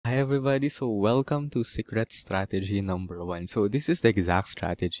Hi everybody, so welcome to secret strategy number 1. So this is the exact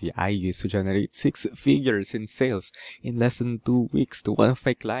strategy I use to generate 6 figures in sales in less than 2 weeks to one of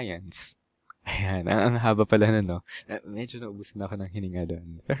my clients. Ayan, ang haba pala na no. Medyo naubusan ako ng hininga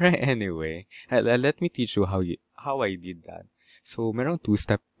doon. Pero anyway, let me teach you how I did that. So merong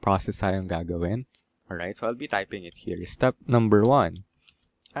 2-step process tayong gagawin. Alright, so I'll be typing it here. Step number 1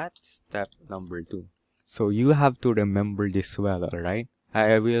 at step number 2. So you have to remember this well, alright?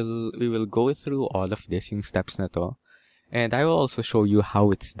 We will go through all of this, yung steps na to. And I will also show you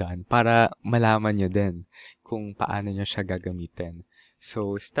how it's done para malaman nyo din kung paano nyo siya gagamitin.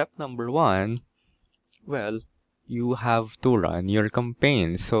 So, step number 1, well, you have to run your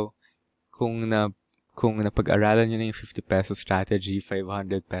campaign. So, kung napag-aralan nyo na yung 50 peso strategy,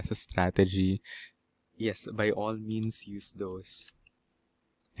 500 peso strategy, yes, by all means, use those.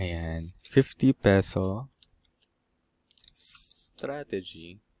 Ayan, 50 peso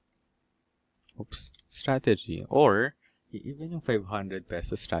strategy, or even yung 500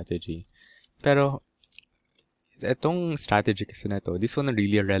 peso strategy. Pero, itong strategy kasi na to, this one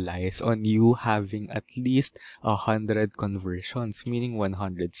really relies on you having at least 100 conversions, meaning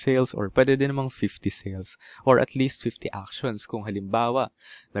 100 sales, or pwede din namang 50 sales, or at least 50 actions. Kung halimbawa,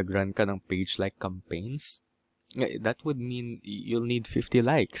 nag-run ka ng page-like campaigns, that would mean you'll need 50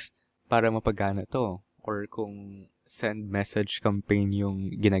 likes para mapagana to. Or kung send message campaign yung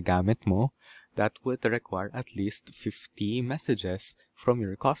ginagamit mo, that would require at least 50 messages from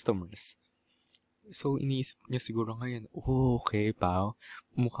your customers. So, iniisip niyo siguro ngayon, okay, pao,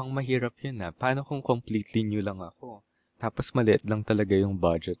 mukhang mahirap yun na. Paano kung completely new lang ako? Tapos maliit lang talaga yung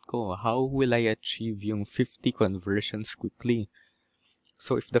budget ko. How will I achieve yung 50 conversions quickly?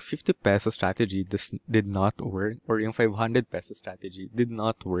 So, if the 50 peso strategy did not work, or yung 500 peso strategy did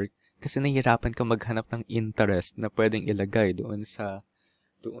not work, kasi nahihirapan ka maghanap ng interest na pwedeng ilagay doon sa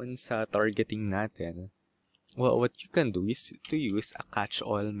targeting natin. Well, what you can do is to use a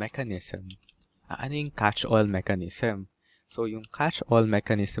catch-all mechanism. Ano yung catch-all mechanism? So, yung catch-all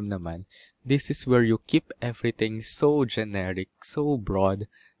mechanism naman, this is where you keep everything so generic, so broad,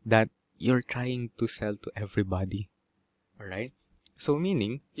 that you're trying to sell to everybody. Alright? So,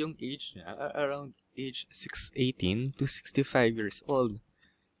 meaning, yung age niya, around age 18 to 65 years old.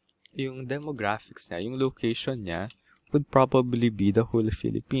 Yung demographics niya, yung location niya, would probably be the whole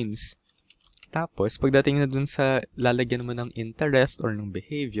Philippines. Tapos, pagdating na dun sa lalagyan mo ng interest or ng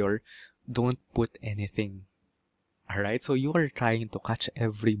behavior, don't put anything. Alright? So, you are trying to catch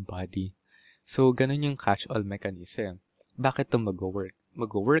everybody. So, ganun yung catch-all mechanism. Bakit to mag-work?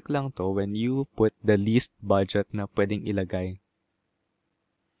 Mag-work lang to when you put the least budget na pwedeng ilagay.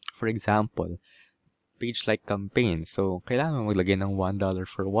 For example, page-like campaign. So, kailangan mo maglagay ng $1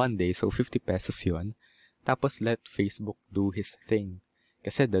 for 1 day. So, 50 pesos yun. Tapos, let Facebook do his thing.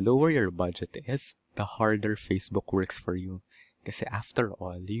 Kasi the lower your budget is, the harder Facebook works for you. Kasi after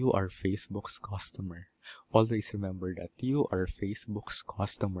all, you are Facebook's customer. Always remember that you are Facebook's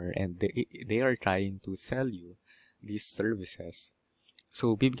customer and they are trying to sell you these services.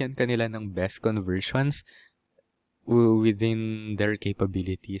 So, bibigyan ka nila ng best conversions within their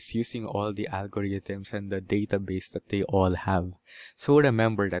capabilities using all the algorithms and the database that they all have. So,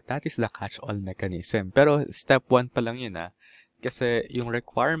 remember that is the catch-all mechanism. Pero, step 1 pa lang yun Kasi yung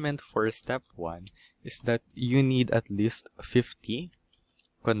requirement for step 1 is that you need at least 50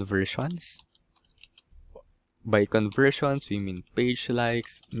 conversions. By conversions, we mean page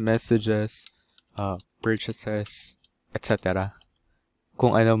likes, messages, purchases, etc.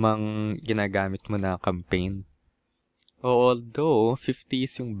 Kung ano mang ginagamit mo na campaign. Although, 50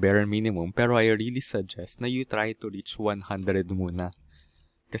 is yung bare minimum, pero I really suggest na you try to reach 100 muna.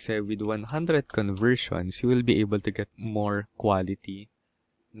 Kasi with 100 conversions, you will be able to get more quality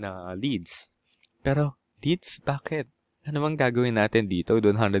na leads. Pero, leads, bakit? Ano bang gagawin natin dito? 100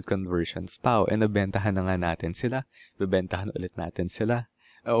 conversions pa, and nabentahan na nga natin sila. Bebentahan ulit natin sila.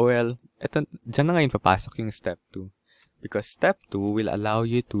 Well, dyan na ngayon papasok yung step 2. Because step 2 will allow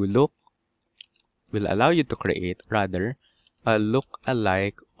you to create, a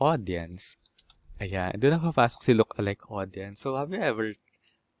look-alike audience. Ayan, doon na papasok si look-alike audience. So, have you ever,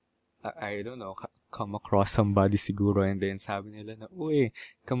 I don't know, come across somebody siguro and then sabi nila na, uy,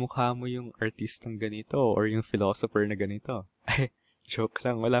 kamukha mo yung artistang ganito or yung philosopher na ganito. Ay, joke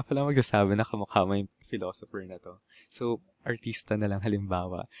lang. Wala pala magsasabi na kamukha mo yung philosopher na to. So, artista na lang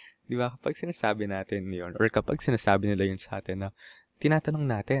halimbawa. Di ba, kapag sinasabi natin yun, or kapag sinasabi nila yun sa atin na, tinatanong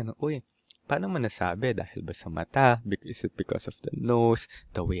natin, uy, paano mo nasabi? Dahil ba sa mata? Is it because of the nose?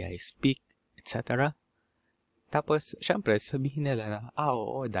 The way I speak? Etc. Tapos, syempre, sabihin nila na,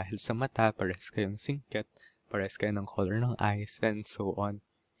 oo, dahil sa mata, pares kayong singket, pares kayo ng color ng eyes, and so on.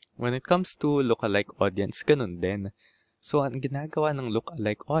 when it comes to lookalike audience, ganun din. So, ang ginagawa ng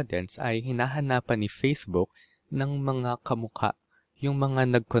lookalike audience ay hinahanapan ni Facebook ng mga kamukha, yung mga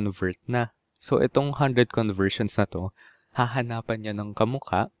nag-convert na. So, itong 100 conversions na to, hahanapan niya ng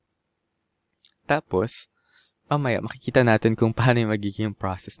kamukha. Tapos, mamaya makikita natin kung paano yung magiging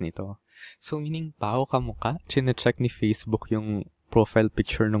process nito. So, meaning pao kamukha, chine-check ni Facebook yung profile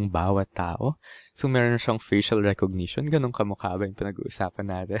picture ng bawat tao. So, meron siyang facial recognition. Ganun kamukha ba yung pinag-uusapan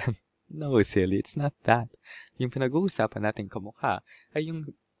natin? No, silly. It's not that. Yung pinag-uusapan natin kamukha ay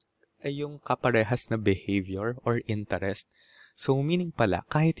yung kaparehas na behavior or interest. So, meaning pala,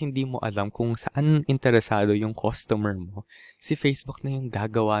 kahit hindi mo alam kung saan interesado yung customer mo, si Facebook na yung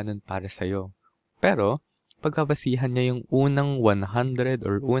gagawa nun para sa'yo. Pero, pagbabasihan niya yung unang 100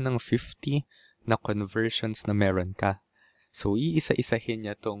 or unang 50 na conversions na meron ka. So, iisa-isahin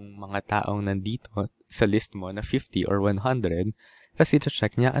niya tong mga taong nandito sa list mo na 50 or 100. Tapos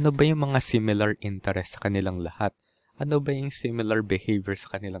ito-check niya, ano ba yung mga similar interest sa kanilang lahat? Ano ba yung similar behavior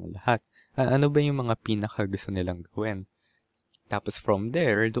sa kanilang lahat? Ano ba yung mga pinaka-gusto nilang gawin? Tapos from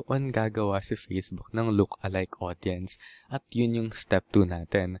there, doon gagawa si Facebook ng look-alike audience. At yun yung step 2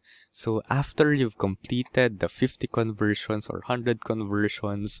 natin. So, after you've completed the 50 conversions or 100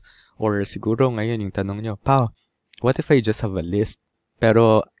 conversions, or siguro ngayon yung tanong nyo, Pao, what if I just have a list?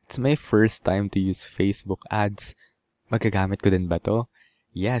 Pero it's my first time to use Facebook ads. Magagamit ko din ba to?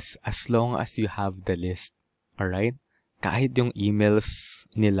 Yes, as long as you have the list. Alright? Kahit yung emails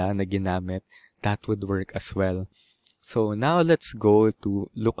nila na ginamit, that would work as well. So now let's go to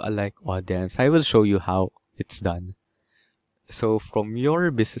look-alike audience. I will show you how it's done. So from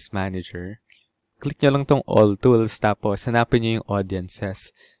your business manager, click nyo lang tong all tools, tapos hanapin nyo yung audiences.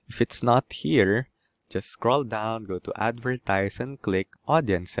 If it's not here, just scroll down, go to advertise, and click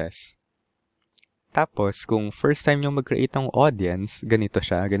audiences. Tapos, kung first time nyo mag-create ng audience, ganito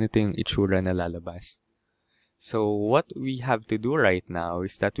siya. Ganito yung itsura na lalabas. So, what we have to do right now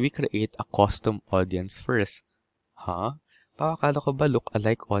is that we create a custom audience first. Pakakala ko ba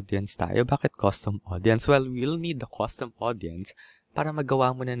look-alike audience tayo? Bakit custom audience? Well, we'll need the custom audience para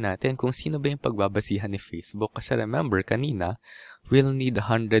magawa muna natin kung sino ba yung pagbabasihan ni Facebook. Kasi remember, kanina, we'll need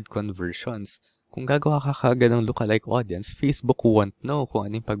 100 conversions. Kung gagawa ka kagad ng look-alike audience, Facebook won't know kung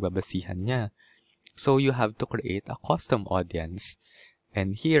ano yung pagbabasihan niya. So, you have to create a custom audience.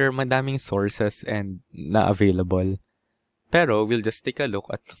 And here, madaming sources and na available. Pero, we'll just take a look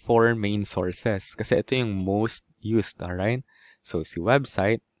at 4 main sources. Kasi ito yung most used, alright? So, si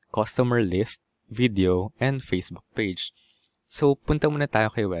website, customer list, video, and Facebook page. So, punta muna tayo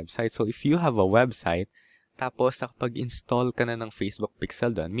kay website. So, if you have a website, tapos nakapag-install ka na ng Facebook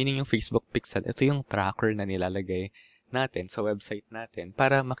Pixel doon, meaning yung Facebook Pixel, ito yung tracker na nilalagay natin sa website natin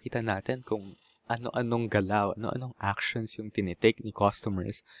para makita natin kung ano-anong galaw, ano-anong actions yung tinitake ni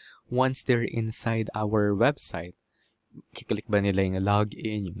customers once they're inside our website. Kiklik ba nila yung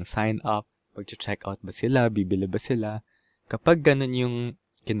login, yung sign up, pag-check out ba sila, bibili ba sila. Kapag ganun yung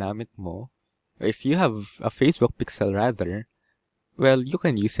ginamit mo, or if you have a Facebook Pixel rather, well, you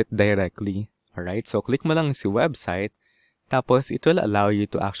can use it directly. Alright, so click mo lang si website, tapos it will allow you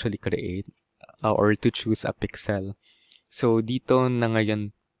to actually create or to choose a pixel. So, dito na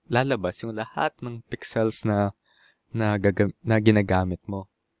ngayon lalabas yung lahat ng pixels na ginagamit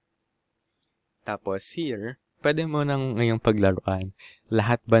mo. Tapos here, pwede mo nang ngayong paglaruan.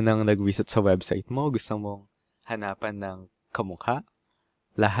 Lahat ba ng nag-visit sa website mo, gusto mong hanapan ng kamukha?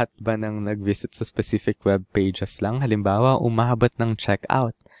 Lahat ba ng nag-visit sa specific web pages lang? Halimbawa, umabot ng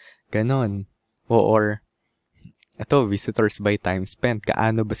checkout. Ganon. Or ito, visitors by time spent.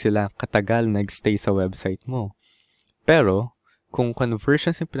 Kaano ba sila katagal nag-stay sa website mo? Pero, kung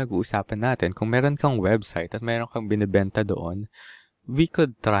conversions yung pinag-uusapan natin, kung meron kang website at meron kang binibenta doon, we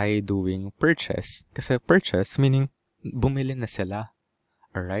could try doing purchase. Kasi purchase, meaning, bumili na sila.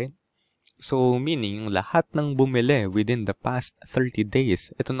 Alright? So, meaning, lahat ng bumili within the past 30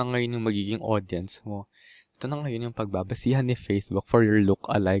 days, ito na ngayon yung magiging audience mo. Ito na ngayon yung pagbabasihan ni Facebook for your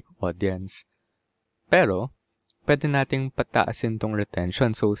look-alike audience. Pero, pwede nating pataasin tong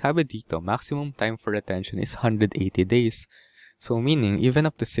retention. So, sabi dito, maximum time for retention is 180 days. So, meaning, even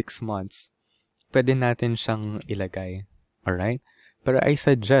up to 6 months, pwede natin siyang ilagay. Alright? Pero I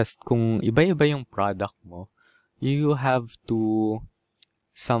suggest, kung iba-iba yung product mo, you have to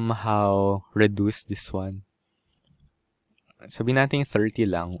somehow reduce this one. Sabihin natin 30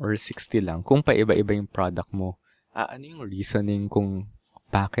 lang or 60 lang kung paiba-iba yung product mo. Ano yung reasoning kung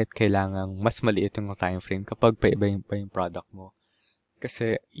bakit kailangang mas maliit yung time frame kapag paiba-iba yung product mo?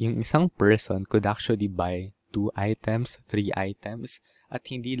 Kasi yung isang person could actually buy 2 items, 3 items, at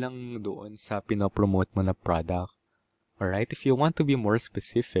hindi lang doon sa pinopromote mo na product. Alright? If you want to be more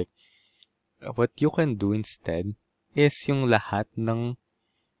specific, what you can do instead is yung lahat ng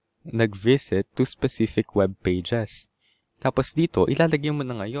nag-visit to specific web pages. Tapos dito, ilalagay mo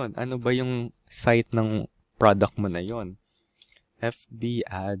na ngayon. Ano ba yung site ng product mo na yon? FB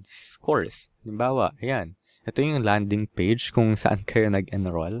Ads course. Halimbawa, ayan. Ito yung landing page kung saan kayo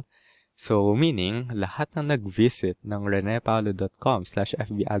nag-enroll. So, meaning, lahat ng nag-visit ng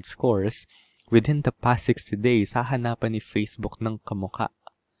renepaulo.com/FBAds course within the past 60 days, hahanapan ni Facebook ng kamukha.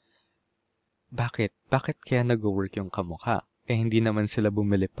 Bakit? Bakit kaya nag-work yung kamukha? Hindi naman sila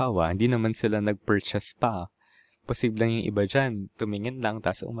bumili pa, hindi naman sila nag-purchase pa. Posibleng yung iba dyan, tumingin lang,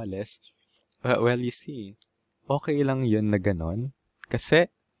 tas umalis. Well, you see, okay lang yun na ganon. Kasi,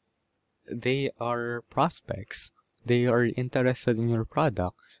 they are prospects. They are interested in your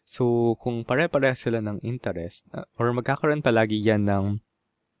product. So, kung pare-pare sila ng interest, or magkakaroon palagi yan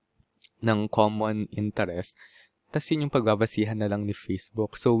ng common interest, tas yun yung pagbabasihan na lang ni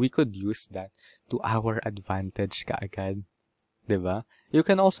Facebook. So, we could use that to our advantage kaagad. Diba? You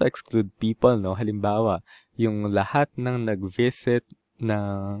can also exclude people, no? Halimbawa, yung lahat ng nag-visit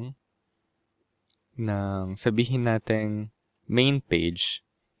ng sabihin natin main page.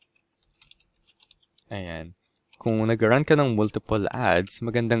 Ayan. Kung nag-run ka ng multiple ads,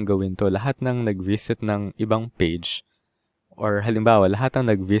 magandang gawin to. Lahat ng nag-visit ng ibang page, or halimbawa, lahat ng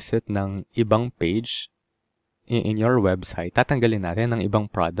nag-visit ng ibang page in your website, tatanggalin natin ng ibang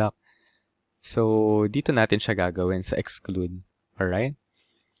product. So, dito natin siya gagawin sa exclude. Alright?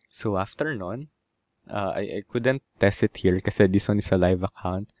 So, after nun, I couldn't test it here kasi this one is a live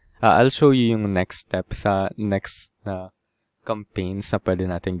account. I'll show you yung next step sa next na campaigns na pwede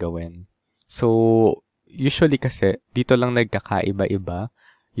natin gawin. So, usually kasi, dito lang nagkakaiba-iba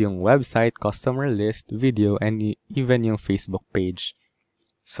yung website, customer list, video, and even yung Facebook page.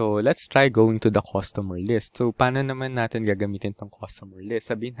 So, let's try going to the customer list. So, paano naman natin gagamitin tong customer list?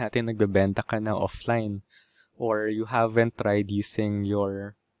 Sabihin natin nagbebenta ka na offline or you haven't tried using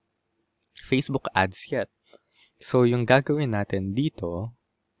your Facebook ads yet. So, yung gagawin natin dito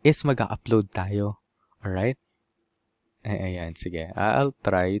is mag-upload tayo. Alright? Ayan, sige. I'll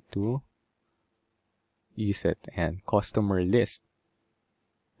try to use it. Ayan, customer list.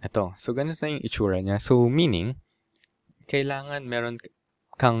 Ito. So, ganito na yung itsura niya. So, meaning, kailangan meron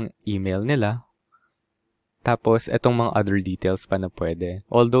kang email nila. Tapos, itong mga other details pa na pwede.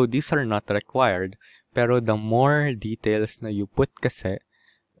 Although, these are not required. Pero, the more details na you put kasi,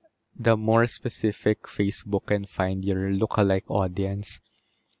 the more specific Facebook can find your lookalike audience.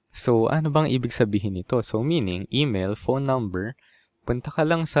 So, ano bang ibig sabihin nito? So, meaning, email, phone number, punta ka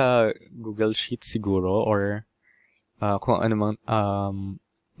lang sa Google Sheets siguro or kung ano mang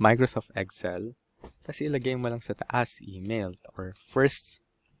Microsoft Excel. Tapos ilagay mo lang sa taas email or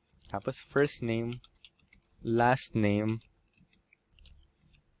tapos first name, last name,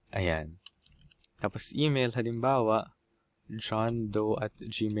 ayan. Tapos email, halimbawa,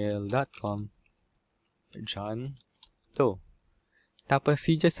 johndoe@gmail.com, John Doe. Tapos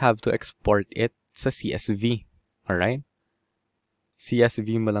you just have to export it sa CSV. Alright?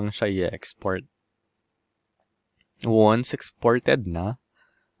 CSV mo lang siya i-export. Once exported na,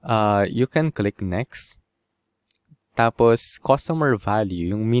 you can click next. Tapos, customer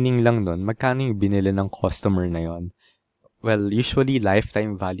value, yung meaning lang nun, magkano yung binili ng customer na yon. Well, usually,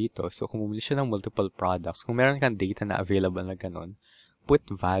 lifetime value to. So, kung bumili siya ng multiple products, kung meron kang data na available na ganun, put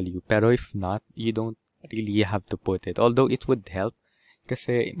value. Pero if not, you don't really have to put it. Although, it would help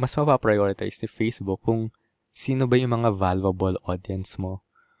kasi mas mapaprioritize ni Facebook kung sino ba yung mga valuable audience mo.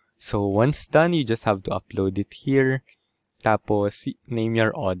 So, once done, you just have to upload it here. Tapos, name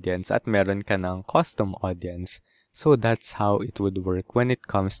your audience at meron ka ng custom audience. So, that's how it would work when it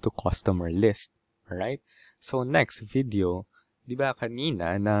comes to customer list. Alright? So, next video, di ba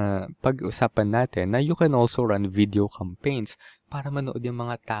kanina na pag-usapan natin na you can also run video campaigns para manood yung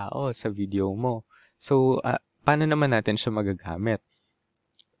mga tao sa video mo. So, paano naman natin siya magagamit?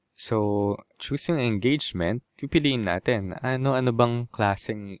 So, choose yung engagement, pipiliin natin. Ano bang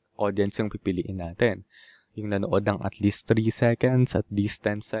klaseng audience yung pipiliin natin? Yung nanood ng at least 3 seconds, at least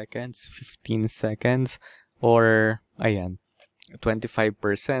 10 seconds, 15 seconds, or, ayan,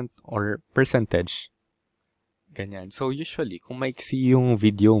 25% or percentage. Ganyan. So, usually, kung maiksi yung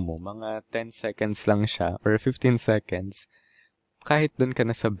video mo, mga 10 seconds lang siya, or 15 seconds, kahit dun ka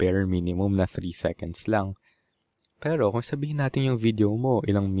na sa bare minimum na 3 seconds lang. Pero, kung sabihin natin yung video mo,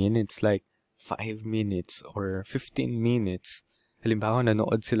 ilang minutes, like 5 minutes or 15 minutes, halimbawa,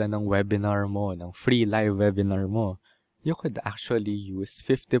 nanood sila ng webinar mo, ng free live webinar mo, you could actually use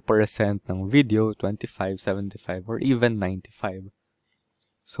 50% ng video, 25, 75, or even 95.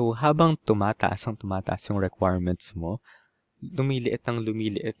 So, habang tumataas yung requirements mo, lumiliit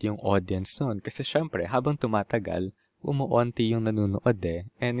yung audience nun. Kasi syempre, habang tumatagal, umuunti yung nanonood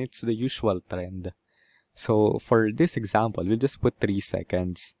and it's the usual trend. So, for this example, we'll just put 3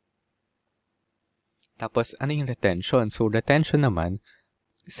 seconds. Tapos, ano yung retention? So, retention naman,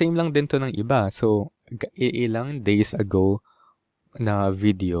 same lang din to ng iba. So, ilang days ago na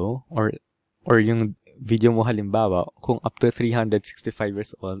video or yung video mo halimbawa, kung up to 365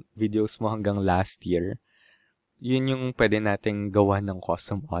 years old, videos mo hanggang last year, yun yung pwede nating gawa ng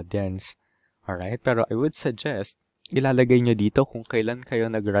custom audience. Alright? Pero I would suggest, ilalagay nyo dito kung kailan kayo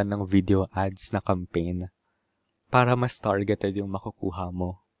nag-run ng video ads na campaign para mas targeted yung makukuha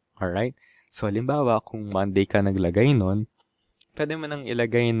mo. Alright? So, halimbawa, kung Monday ka naglagay nun, pwede mo nang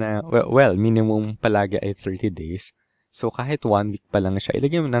ilagay na, well, minimum palagi ay 30 days. So, kahit 1 week pa lang siya,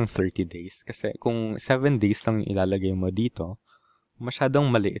 ilagay mo ng 30 days. Kasi kung 7 days lang ilalagay mo dito, masyadong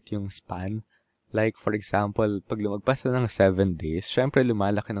maliit yung span. Like, for example, pag lumagpas na ng 7 days, syempre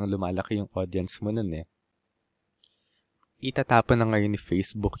lumalaki yung audience mo nun Itatapon na ngayon ni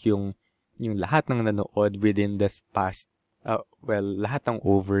Facebook yung lahat ng nanood within this past, lahat ng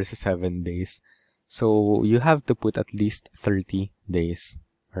over sa 7 days. So, you have to put at least 30 days.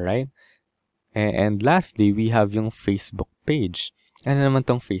 Alright? And lastly, we have yung Facebook page. Ano naman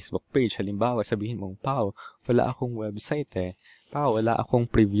tong Facebook page? Halimbawa, sabihin mong, Pao, wala akong website Pao, wala akong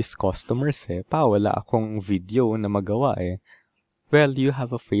previous customers Pao, wala akong video na magawa Well, you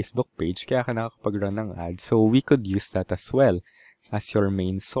have a Facebook page, kaya ka nakakapag-run ng ads. So, we could use that as well as your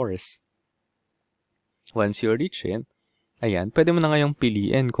main source. Once you reach it, ayan, pwede mo na ngayong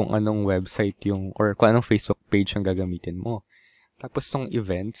piliin kung anong website or kung anong Facebook page ang gagamitin mo. Tapos tong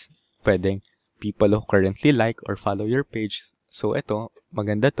events, pwedeng people who currently like or follow your page. So, ito,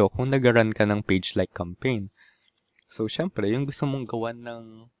 maganda to kung nag-run ka ng page-like campaign. So, syempre, yung gusto mong gawan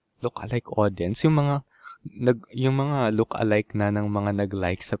ng look-alike audience, yung mga look-alike na ng mga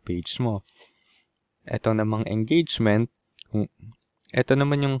nag-like sa page mo. Ito namang engagement, ito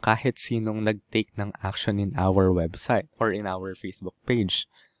naman yung kahit sinong nag-take ng action in our website or in our Facebook page.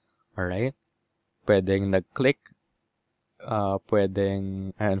 Alright? Pwedeng nag-click, pwedeng,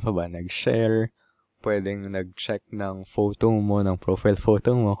 nag-share, pwedeng nag-check ng photo mo, ng profile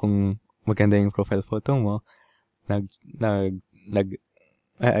photo mo, kung maganda yung profile photo mo,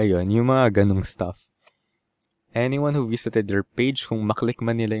 ayun, yung mga ganong stuff. Anyone who visited your page, kung maklik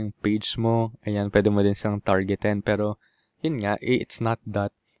man nila yung page mo, ayan, pwede mo din silang targetin, pero, yun nga, it's not that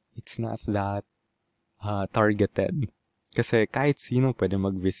targeted. Kasi kahit sino pwede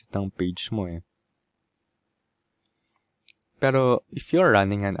mag-visit ng page mo Pero, if you're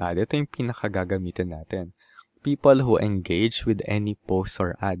running an ad, ito yung pinakagagamitin natin. People who engage with any post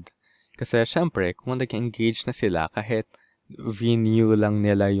or ad. Kasi, syempre, kung nag-engage na sila, kahit view lang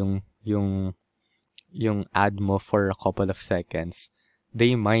nila yung ad mo for a couple of seconds,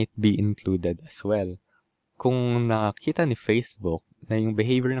 they might be included as well. Kung nakita ni Facebook na yung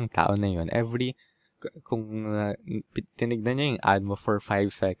behavior ng tao na yun, kung tinignan niya yung ad mo for 5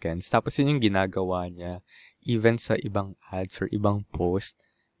 seconds, tapos yun yung ginagawa niya, even sa ibang ads or ibang post,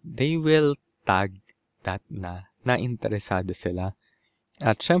 they will tag that na interesado sila.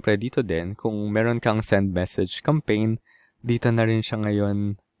 At syempre, dito din, kung meron kang send message campaign, dito na rin siya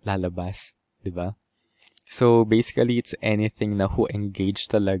ngayon lalabas. Diba? So, basically, it's anything na who engage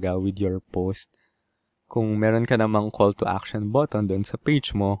talaga with your post. Kung meron ka namang call to action button doon sa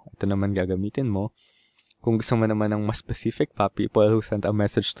page mo, ito naman gagamitin mo. Kung gusto mo naman ng mas specific pa, people who sent a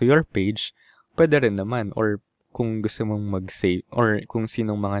message to your page, pwede rin naman. Or kung gusto mong mag-save, or kung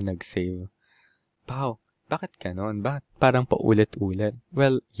sinong mga nag-save. Pao, bakit ganon? Bakit parang paulit-ulit?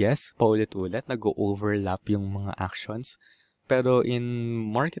 Well, yes, paulit-ulit. Nag-overlap yung mga actions. Pero in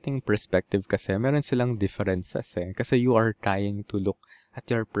marketing perspective kasi, meron silang differences Kasi you are trying to look at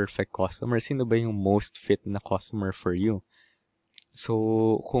your perfect customer. Sino ba yung most fit na customer for you?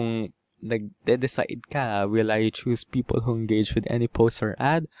 So, kung nagde-decide ka, will I choose people who engage with any post or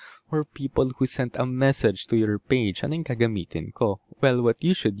ad or people who sent a message to your page? Ano yung gagamitin ko? Well, what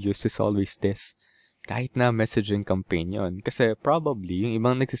you should use is always this. Kahit na messaging campaign yun. Kasi probably, yung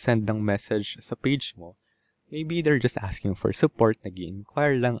ibang nagsisend ng message sa page mo, maybe they're just asking for support,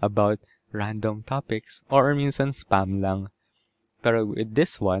 nag-i-inquire lang about random topics, or minsan spam lang. Pero with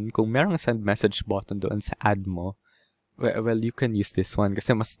this one, kung merong send message button doon sa ad mo, well, you can use this one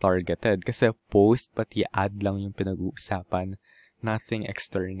kasi mas targeted. Kasi post pati ad lang yung pinag-uusapan. Nothing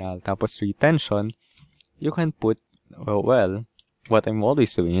external. Tapos retention, you can put, well, what I'm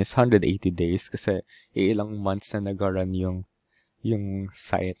always doing is 180 days kasi ilang months na nag-run yung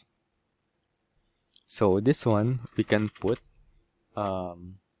site. So, this one, we can put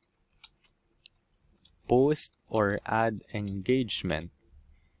post or ad engagement.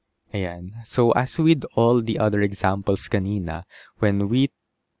 Ayan. So, as with all the other examples kanina, when we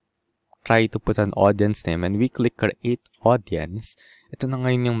try to put an audience name and we click create audience, ito na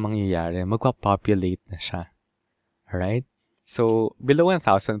ngayon yung mangyayari. Magpa-populate na siya. Alright? So, below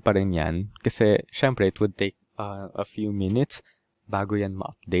 1,000 pa rin yan. Kasi, syempre, it would take a few minutes bago yan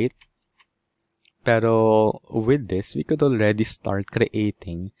ma-update. Pero, with this, we could already start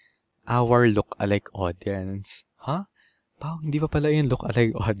creating our look-alike audience. Huh? Pao, hindi pa pala yung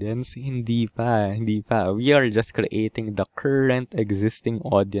look-alike audience? Hindi pa. We are just creating the current existing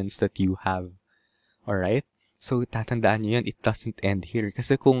audience that you have. Alright? So, tatandaan nyo yan, it doesn't end here.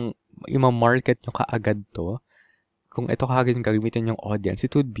 Kasi kung ima-market nyo kaagad to, kung ito kaagad yung gagamitin yung audience,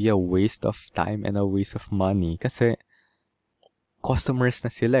 it would be a waste of time and a waste of money. Kasi, customers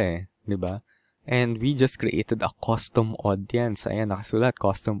na sila eh. Diba? And we just created a custom audience. Ayan, nakasulat,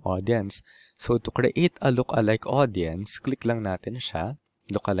 custom audience. So, to create a look-alike audience, click lang natin siya,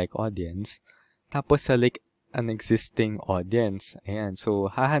 look-alike audience. Tapos, select an existing audience. Ayan, so,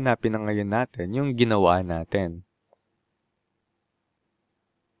 hahanapin na ngayon natin yung ginawa natin.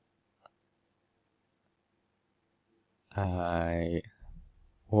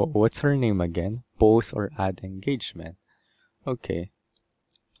 What's her name again? Post or ad engagement. Okay.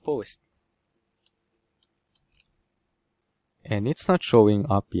 Post. And it's not showing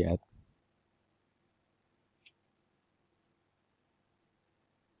up yet.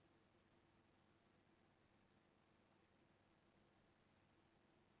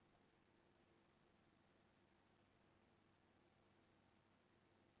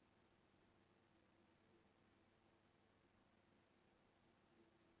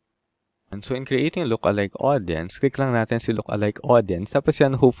 And so in creating a lookalike audience, click lang natin si lookalike audience. Tapos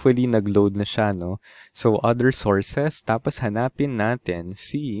yan, hopefully nag-load na siya, no? So other sources, tapos hanapin natin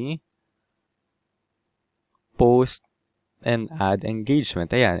si post and ad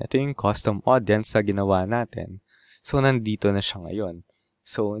engagement. Ayan, ito yung custom audience sa ginawa natin. So nandito na siya ngayon.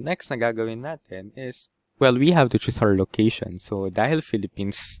 So next na gagawin natin is, well, we have to choose our location. So dahil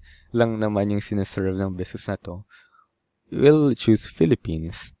Philippines lang naman yung sineserve ng business na to, we'll choose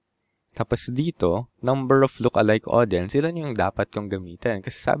Philippines. Tapos dito, number of lookalike audience, ilan yung dapat kong gamitin?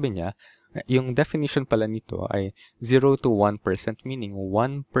 Kasi sabi niya, yung definition pala nito ay 0 to 1%, meaning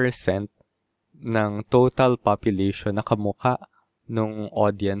 1% ng total population na kamukha ng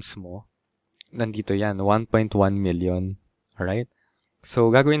audience mo. Nandito yan, 1.1 million. Alright?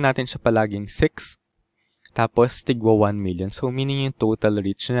 So, gagawin natin siya palaging 6. Tapos, tigwa 1 million. So, meaning yung total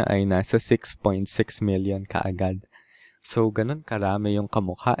reach na ay nasa 6.6 million kaagad. So, ganun karami yung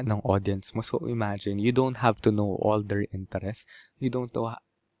kamukha ng audience mo. So, imagine, you don't have to know all their interests. You don't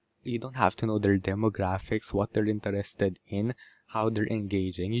have to know their demographics, what they're interested in, how they're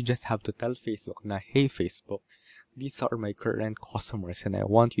engaging. You just have to tell Facebook na, hey, Facebook, these are my current customers and I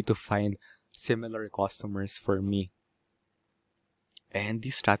want you to find similar customers for me. And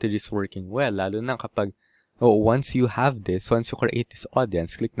this strategy is working well, lalo na kapag, once you have this, once you create this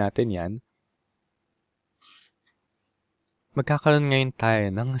audience, click natin yan, magkakaroon ngayon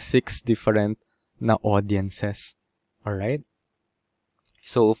tayo ng 6 different na audiences. Alright?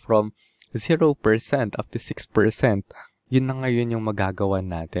 So, from 0% up to 6%, yun na ngayon yung magagawa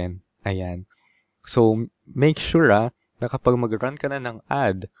natin. Ayan. So, make sure na kapag mag-run ka na ng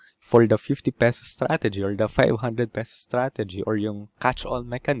ad for the 50 peso strategy or the 500 peso strategy or yung catch-all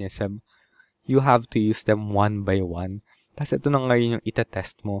mechanism, you have to use them one by one. Tapos ito na ngayon yung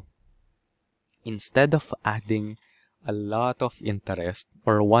itatest mo. Instead of adding a lot of interest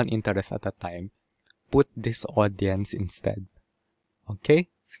or one interest at a time, put this audience instead.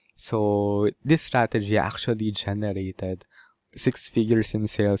 Okay? So, this strategy actually generated 6 figures in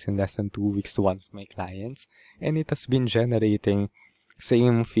sales in less than 2 weeks to one of my clients. And it has been generating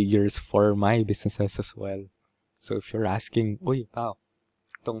same figures for my businesses as well. So, if you're asking, uy, wow,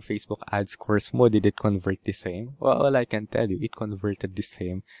 itong Facebook ads course mo, did it convert the same? Well, all I can tell you, it converted the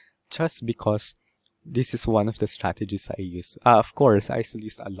same just because this is one of the strategies I use. Of course, I still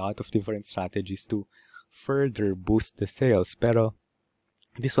use a lot of different strategies to further boost the sales. Pero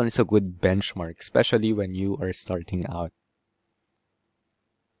this one is a good benchmark, especially when you are starting out.